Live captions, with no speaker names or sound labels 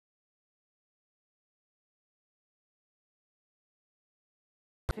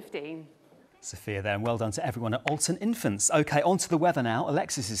15. Sophia there, and well done to everyone at Alton Infants. OK, on to the weather now.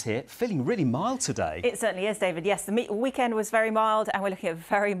 Alexis is here, feeling really mild today. It certainly is, David. Yes, the weekend was very mild and we're looking at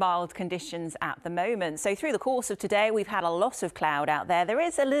very mild conditions at the moment. So through the course of today, we've had a lot of cloud out there. There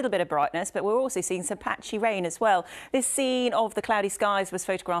is a little bit of brightness, but we're also seeing some patchy rain as well. This scene of the cloudy skies was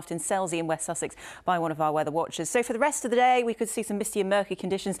photographed in Selsey in West Sussex by one of our weather watchers. So for the rest of the day, we could see some misty and murky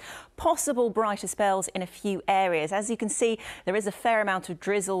conditions, possible brighter spells in a few areas. As you can see, there is a fair amount of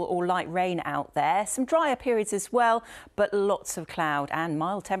drizzle or light rain out there. Some drier periods as well, but lots of cloud and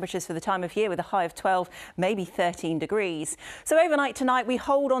mild temperatures for the time of year with a high of 12, maybe 13 degrees. So overnight tonight, we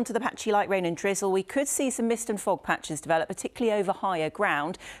hold on to the patchy light rain and drizzle. We could see some mist and fog patches develop, particularly over higher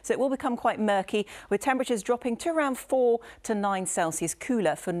ground. So it will become quite murky, with temperatures dropping to around 4 to 9 Celsius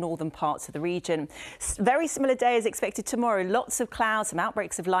cooler for northern parts of the region. Very similar day is expected tomorrow. Lots of clouds, some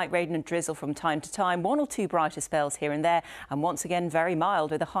outbreaks of light rain and drizzle from time to time, 1 or 2 brighter spells here and there, and once again very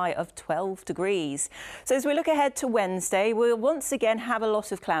mild with a high of 12 degrees. So as we look ahead to Wednesday, we'll once again have a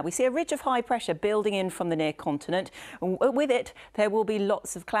lot of cloud. We see a ridge of high pressure building in from the near continent. With it, there will be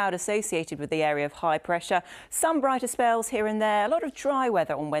lots of cloud associated with the area of high pressure. Some brighter spells here and there. A lot of dry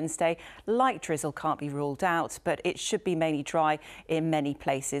weather on Wednesday. Light drizzle can't be ruled out, but it should be mainly dry in many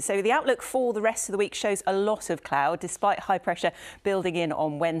places. So the outlook for the rest of the week shows a lot of cloud, despite high pressure building in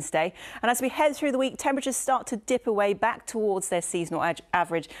on Wednesday. And as we head through the week, temperatures start to dip away back towards their seasonal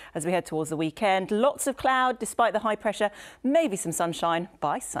average as we head towards the weekend. Lots of cloud despite the high pressure, maybe some sunshine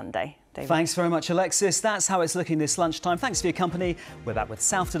by Sunday. David. Thanks very much, Alexis. That's how it's looking this lunchtime. Thanks for your company. We're back with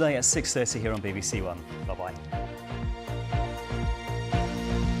South Today at 6:30 here on BBC One. Bye-bye.